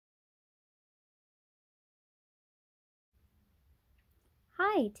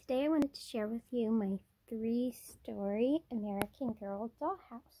Hi, today I wanted to share with you my 3-story American Girl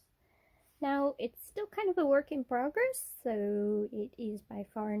dollhouse. Now, it's still kind of a work in progress, so it is by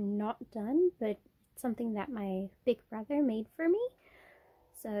far not done, but it's something that my big brother made for me.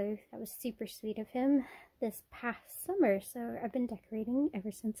 So that was super sweet of him this past summer, so I've been decorating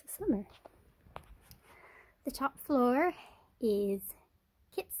ever since the summer. The top floor is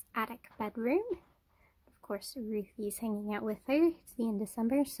Kit's attic bedroom. Of course, Ruthie's hanging out with her. It's the end of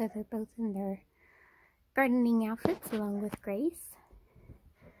December, so they're both in their gardening outfits along with Grace.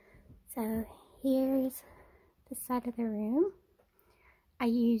 So here's the side of the room. I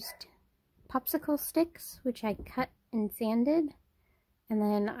used popsicle sticks, which I cut and sanded, and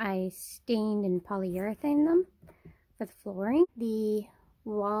then I stained and polyurethane them for the flooring. The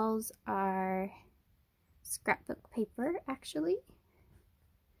walls are scrapbook paper, actually.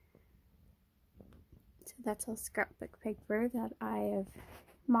 So that's all scrapbook paper that I have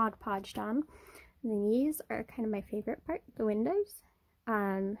Mod Podged on. And these are kind of my favorite part, the windows.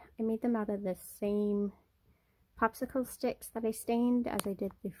 I made them out of the same popsicle sticks that I stained as I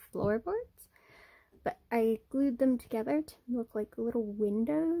did the floorboards. But I glued them together to look like little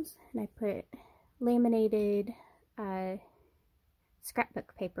windows, and I put laminated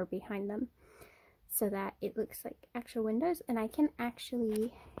scrapbook paper behind them so that it looks like actual windows, and I can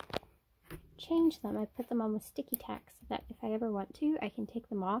actually change them. I put them on with sticky tack so that if I ever want to, I can take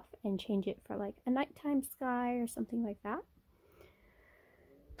them off and change it for like a nighttime sky or something like that.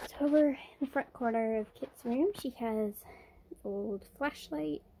 So over in the front corner of Kit's room, she has an old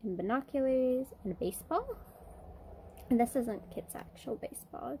flashlight and binoculars and a baseball. And this isn't Kit's actual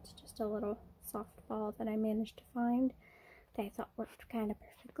baseball, it's just a little softball that I managed to find that I thought worked kind of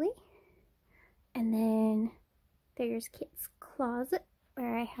perfectly. And then there's Kit's closet,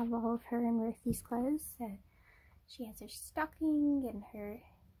 where I have all of her and Ruthie's clothes. So she has her stocking and her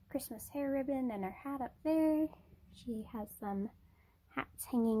Christmas hair ribbon and her hat up there. She has some hats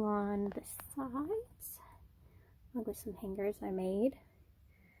hanging on the sides, along with some hangers I made.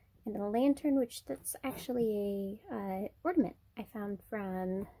 And a lantern, which that's actually a ornament I found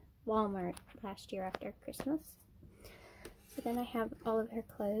from Walmart last year after Christmas. So then I have all of her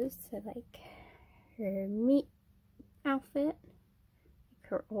clothes, so like her meat outfit,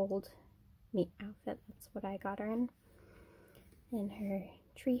 her old meat outfit, that's what I got her in, and her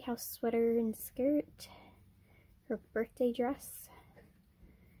treehouse sweater and skirt, her birthday dress,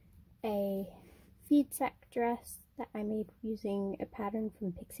 a feed sack dress that I made using a pattern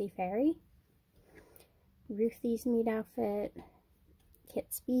from Pixie Fairy, Ruthie's meat outfit,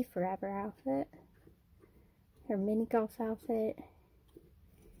 Kit's Be Forever outfit, her mini golf outfit,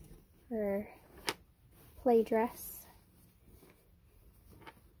 her play dress,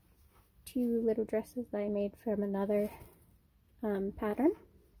 2 little dresses that I made from another pattern,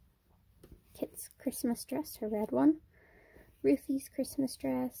 Kit's Christmas dress, her red one, Ruthie's Christmas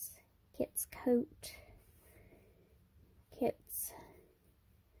dress, Kit's coat,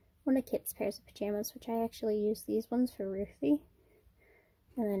 one of Kit's pairs of pajamas, which I actually use these ones for Ruthie,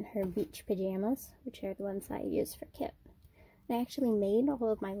 and then her beach pajamas, which are the ones that I use for Kit. And I actually made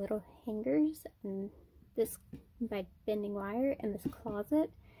all of my little hangers and this by bending wire, and this closet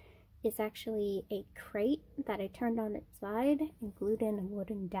is actually a crate that I turned on its side and glued in a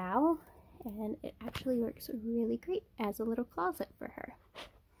wooden dowel, and it actually works really great as a little closet for her.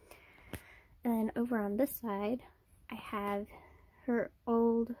 And then over on this side, I have her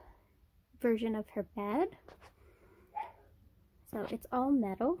old version of her bed. So it's all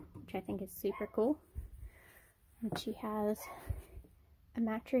metal, which I think is super cool. And she has a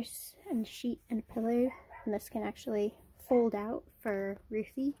mattress and a sheet and a pillow, and this can actually fold out for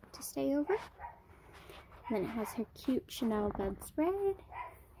Ruthie to stay over. And then it has her cute Chanel bedspread,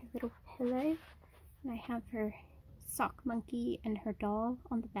 her little pillow, and I have her sock monkey and her doll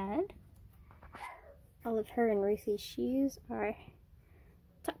on the bed. All of her and Ruthie's shoes are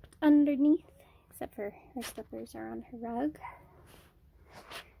tucked underneath, except for her slippers are on her rug.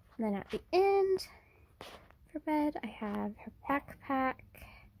 And then at the end for bed, I have her backpack,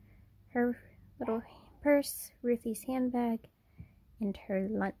 her little purse, Ruthie's handbag, and her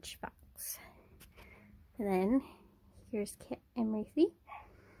lunchbox. And then here's Kit and Ruthie.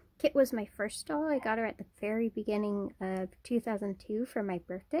 Kit was my first doll. I got her at the very beginning of 2002 for my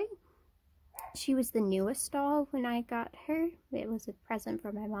birthday. She was the newest doll when I got her. It was a present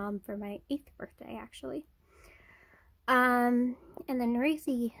from my mom for my 8th birthday, actually. And then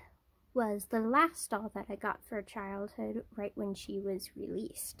Ruthie was the last doll that I got for childhood, right when she was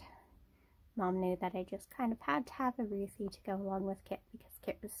released. Mom knew that I just kind of had to have a Ruthie to go along with Kit because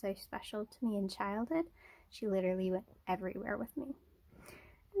Kit was so special to me in childhood. She literally went everywhere with me.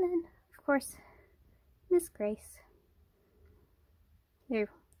 And then, of course, Miss Grace. Her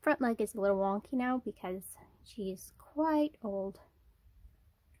front leg is a little wonky now because she's quite old.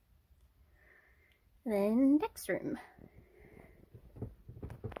 And then next room.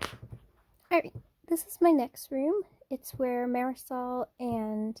 Alright, this is my next room. It's where Marisol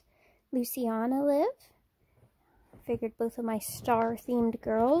and Luciana live. I figured both of my star-themed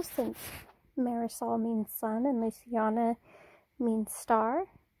girls, since Marisol means sun and Luciana means star.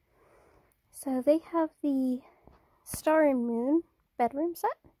 So they have the Star and Moon bedroom set.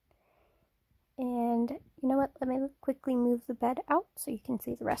 And you know what? Let me quickly move the bed out so you can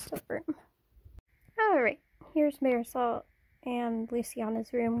see the rest of the room. Alright, here's Marisol and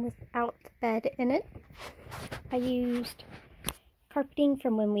Luciana's room without the bed in it. I used carpeting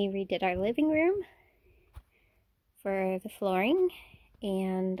from when we redid our living room for the flooring,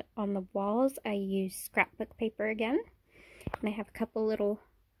 and on the walls I used scrapbook paper again. And I have a couple little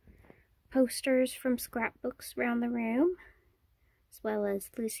posters from scrapbooks around the room, as well as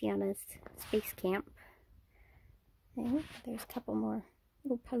Luciana's space camp thing. There's a couple more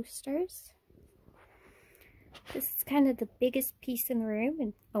little posters. This is kind of the biggest piece in the room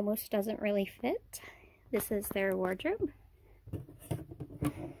and almost doesn't really fit. This is their wardrobe.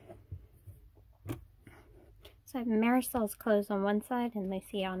 So I have Marisol's clothes on one side and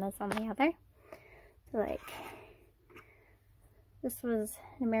Luciana's on the other. So like, this was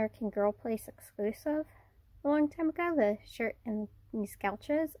an American Girl Place exclusive a long time ago, the shirt and these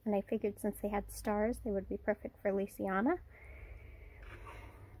gouches, and I figured since they had stars, they would be perfect for Luciana.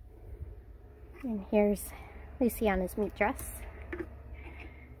 And here's Luciana's meat dress.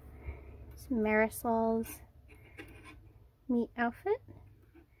 It's Marisol's meat outfit,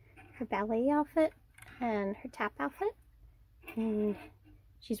 her ballet outfit, and her tap outfit. And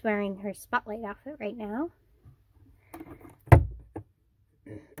she's wearing her spotlight outfit right now.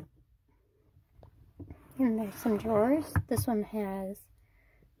 And there's some drawers. This one has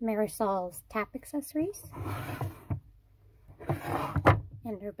Marisol's tap accessories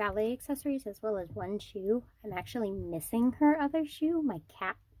and her ballet accessories, as well as one shoe. I'm actually missing her other shoe. My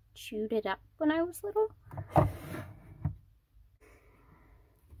cat chewed it up when I was little.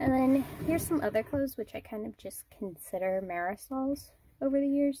 And then here's some other clothes which I kind of just consider Marisol's over the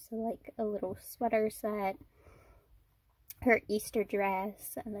years. So like a little sweater set, her Easter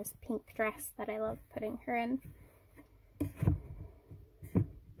dress, and this pink dress that I love putting her in.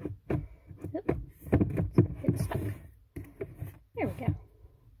 Oop, it's stuck. There we go.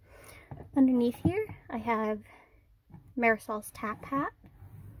 Underneath here, I have Marisol's tap hat,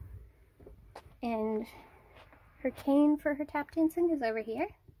 and her cane for her tap dancing is over here,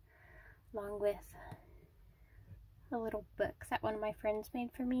 along with a little book that one of my friends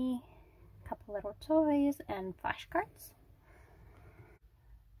made for me, a couple little toys, and flashcards.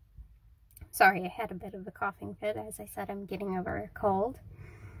 Sorry, I had a bit of a coughing fit. As I said, I'm getting over a cold.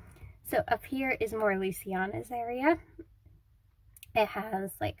 So up here is more Luciana's area. It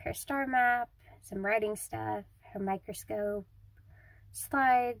has like her star map, some writing stuff, her microscope,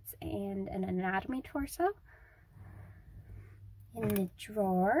 slides, and an anatomy torso. In the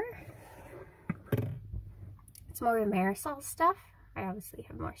drawer, it's more of Marisol's stuff. I obviously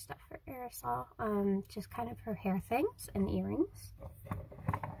have more stuff for Marisol. Just kind of her hair things and earrings.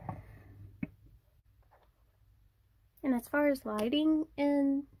 And as far as lighting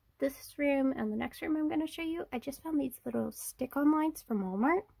in this room and the next room I'm going to show you, I just found these little stick-on lights from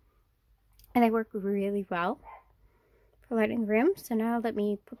Walmart. And they work really well for lighting the room. So now let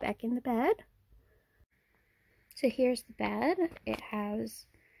me put back in the bed. So here's the bed. It has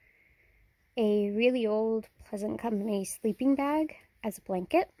a really old Pleasant Company sleeping bag as a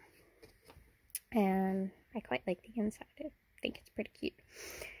blanket. And I quite like the inside. I think it's pretty cute.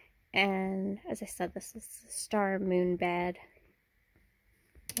 And as I said, this is the Star Moon bed.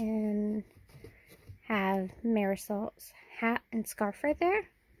 And have Marisol's hat and scarf right there.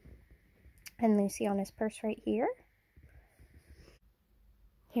 And Luciana's purse right here.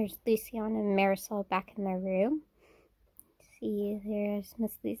 Here's Luciana and Marisol back in their room. See, there's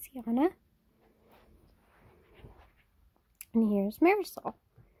Miss Luciana. And here's Marisol.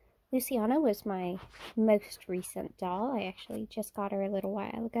 Luciana was my most recent doll. I actually just got her a little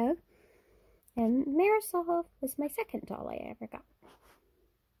while ago. And Marisol was my second doll I ever got.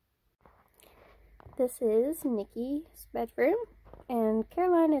 This is Nikki's bedroom. And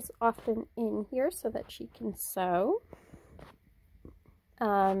Caroline is often in here so that she can sew.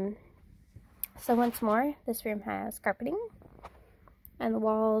 So once more, this room has carpeting. And the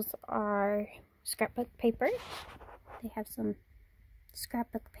walls are scrapbook paper. They have some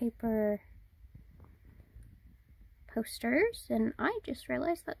scrapbook paper posters, and I just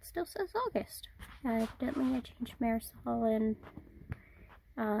realized that still says August. Evidently I changed Marisol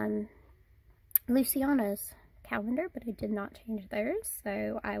and Luciana's calendar, but I did not change theirs,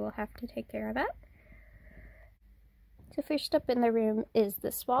 so I will have to take care of that. So first up in the room is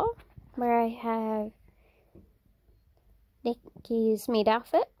this wall, where I have Nikki's meat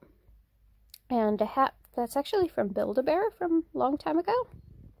outfit, and a hat that's actually from Build-A-Bear from a long time ago.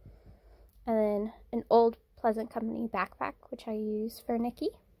 And then an old Pleasant Company backpack, which I use for Nikki.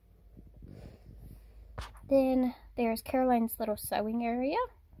 Then there's Caroline's little sewing area.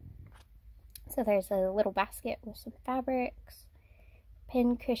 So there's a little basket with some fabrics,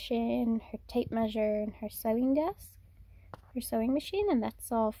 pin cushion, her tape measure, and her sewing desk, her sewing machine, and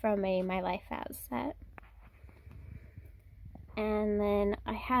that's all from a My Life As set. And then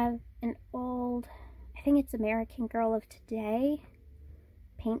I have an old, I think it's American Girl of Today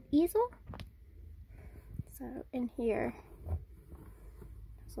paint easel. So in here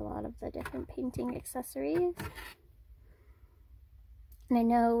there's a lot of the different painting accessories. And I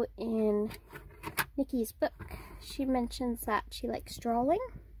know in Nikki's book she mentions that she likes drawing,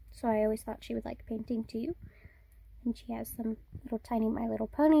 so I always thought she would like painting too. And she has some little tiny My Little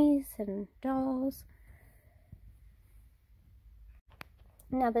Ponies and dolls.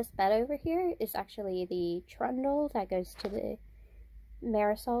 Now this bed over here is actually the trundle that goes to the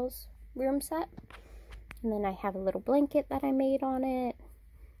Marisol's room set. And then I have a little blanket that I made on it,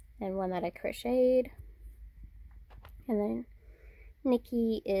 and one that I crocheted. And then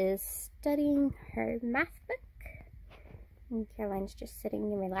Nikki is studying her math book, and Caroline's just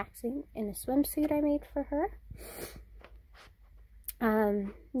sitting and relaxing in a swimsuit I made for her.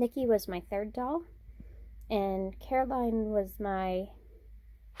 Nikki was my third doll, and Caroline was my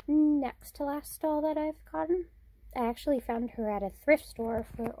next to last doll that I've gotten. I actually found her at a thrift store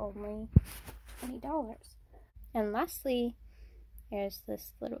for only $20. And lastly, there's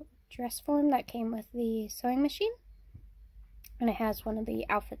this little dress form that came with the sewing machine, and it has one of the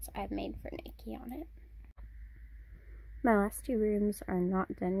outfits I've made for Nikki on it. My last two rooms are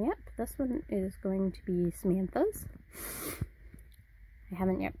not done yet. This one is going to be Samantha's. I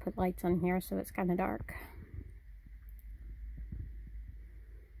haven't yet put lights on here, so it's kind of dark.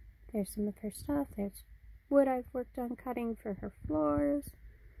 There's some of her stuff. There's wood I've worked on cutting for her floors.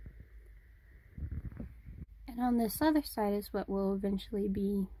 And on this other side is what will eventually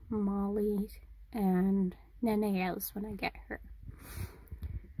be Molly's and Nenea's when I get her.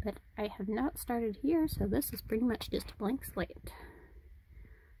 But I have not started here, so this is pretty much just a blank slate.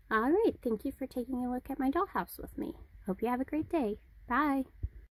 Alright, thank you for taking a look at my dollhouse with me. Hope you have a great day. Bye!